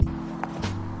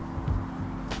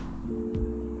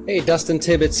Hey, Dustin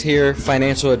Tibbetts here,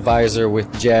 financial advisor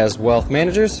with Jazz Wealth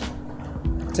Managers.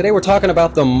 Today we're talking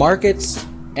about the markets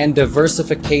and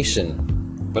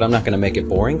diversification, but I'm not going to make it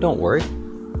boring, don't worry.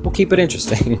 We'll keep it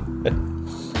interesting.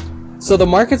 So the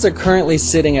markets are currently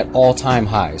sitting at all-time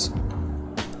highs.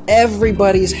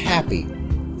 Everybody's happy.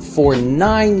 For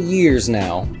 9 years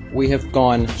now, we have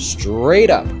gone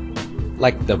straight up,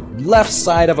 like the left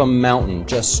side of a mountain,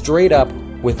 just straight up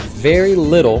with very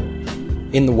little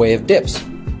in the way of dips.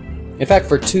 In fact,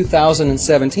 for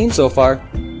 2017 so far,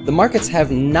 the markets have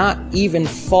not even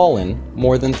fallen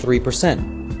more than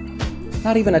 3%.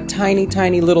 Not even a tiny,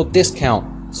 tiny little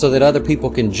discount so that other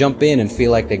people can jump in and feel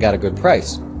like they got a good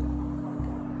price.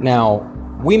 Now,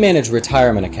 we manage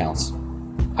retirement accounts.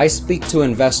 I speak to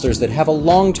investors that have a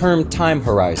long-term time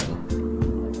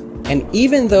horizon. And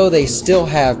even though they still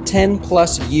have 10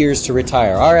 plus years to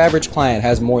retire, our average client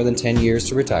has more than 10 years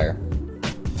to retire,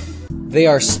 they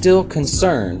are still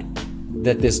concerned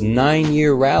that this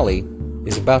 9-year rally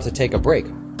is about to take a break.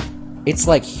 It's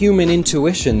like human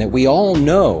intuition that we all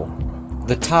know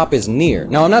the top is near.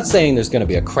 Now, I'm not saying there's going to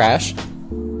be a crash,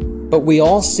 but we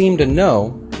all seem to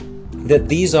know that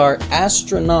these are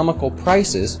astronomical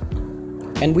prices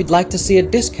and we'd like to see a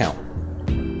discount.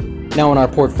 Now, in our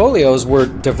portfolios, we're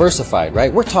diversified,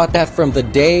 right? We're taught that from the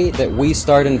day that we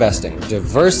start investing.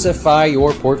 Diversify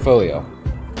your portfolio.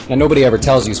 Now, nobody ever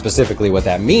tells you specifically what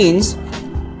that means,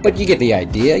 but you get the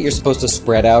idea. You're supposed to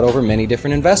spread out over many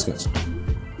different investments.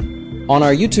 On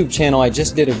our YouTube channel, I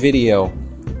just did a video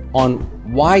on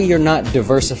why you're not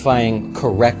diversifying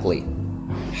correctly,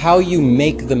 how you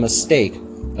make the mistake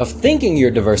of thinking you're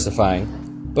diversifying,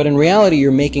 but in reality,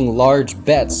 you're making large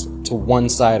bets to one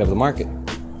side of the market.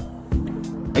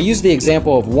 I use the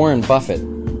example of Warren Buffett.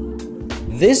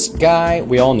 This guy,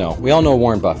 we all know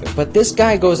Warren Buffett, but this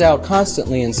guy goes out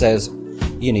constantly and says,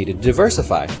 you need to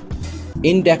diversify.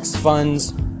 Index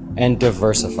funds and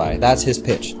diversify. That's his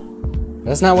pitch.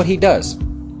 That's not what he does.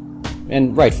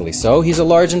 And rightfully so. He's a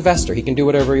large investor. He can do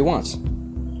whatever he wants.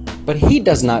 But he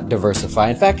does not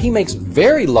diversify. In fact, he makes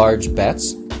very large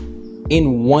bets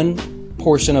in one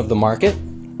portion of the market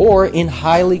or in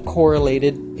highly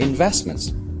correlated investments.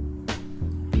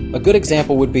 A good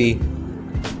example would be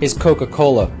his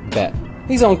Coca-Cola bet.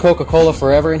 He's owned Coca-Cola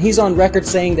forever, and he's on record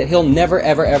saying that he'll never,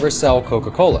 ever, ever sell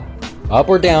Coca-Cola. Up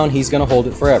or down, he's going to hold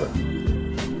it forever.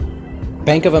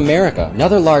 Bank of America,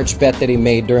 another large bet that he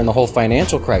made during the whole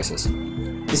financial crisis.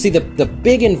 You see, the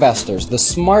big investors, the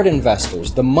smart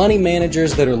investors, the money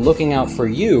managers that are looking out for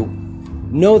you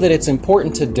know that it's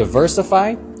important to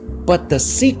diversify, but the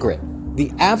secret,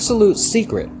 the absolute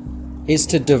secret, is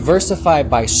to diversify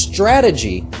by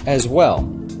strategy as well.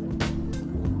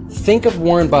 Think of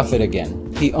Warren Buffett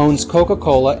again. He owns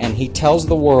Coca-Cola and he tells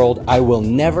the world, I will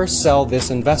never sell this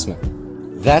investment.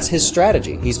 That's his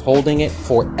strategy. He's holding it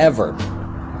forever.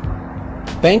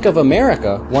 Bank of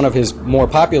America, one of his more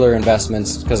popular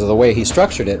investments because of the way he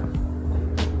structured it,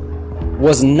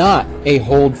 was not a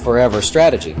hold forever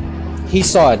strategy. He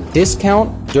saw a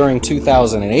discount during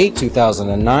 2008,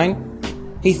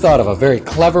 2009. He thought of a very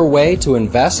clever way to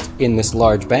invest in this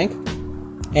large bank,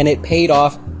 and it paid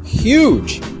off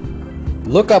huge.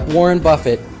 Look up Warren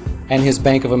Buffett and his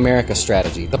Bank of America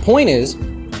strategy. The point is,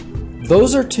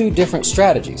 those are two different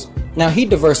strategies. Now, he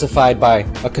diversified by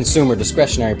a consumer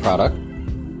discretionary product,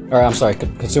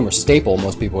 consumer staple,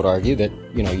 most people would argue that,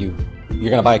 you're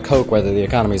going to buy Coke whether the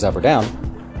economy's up or down,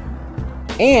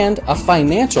 and a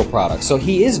financial product. So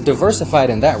he is diversified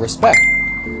in that respect.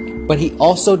 But he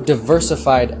also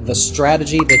diversified the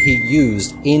strategy that he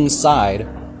used inside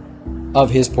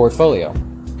of his portfolio.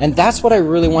 And that's what I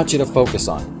really want you to focus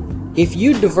on. If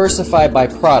you diversify by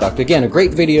product, again, a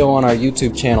great video on our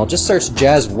YouTube channel, just search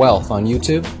Jazz Wealth on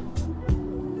YouTube.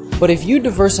 But if you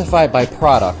diversify by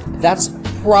product, that's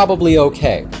probably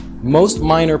okay. Most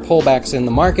minor pullbacks in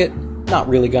the market, not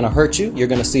really going to hurt you. You're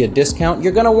going to see a discount.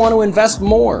 You're going to want to invest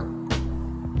more.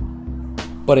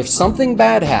 But if something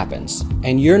bad happens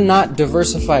and you're not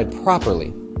diversified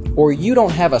properly, or you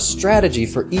don't have a strategy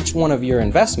for each one of your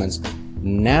investments,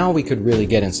 now we could really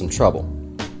get in some trouble.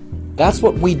 That's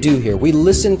what we do here. We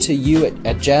listen to you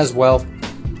at Jazz Wealth,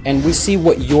 and we see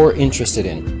what you're interested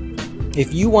in.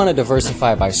 If you want to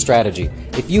diversify by strategy,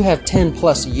 if you have 10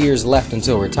 plus years left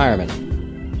until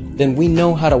retirement, then we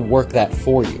know how to work that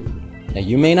for you. Now,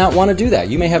 you may not want to do that.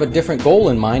 You may have a different goal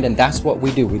in mind, and that's what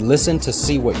we do. We listen to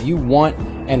see what you want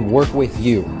and work with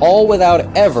you, all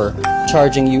without ever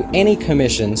charging you any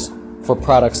commissions for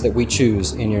products that we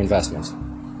choose in your investments.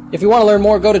 If you want to learn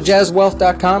more, go to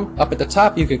jazzwealth.com. Up at the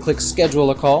top, you can click schedule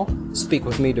a call, speak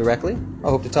with me directly. I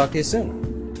hope to talk to you soon.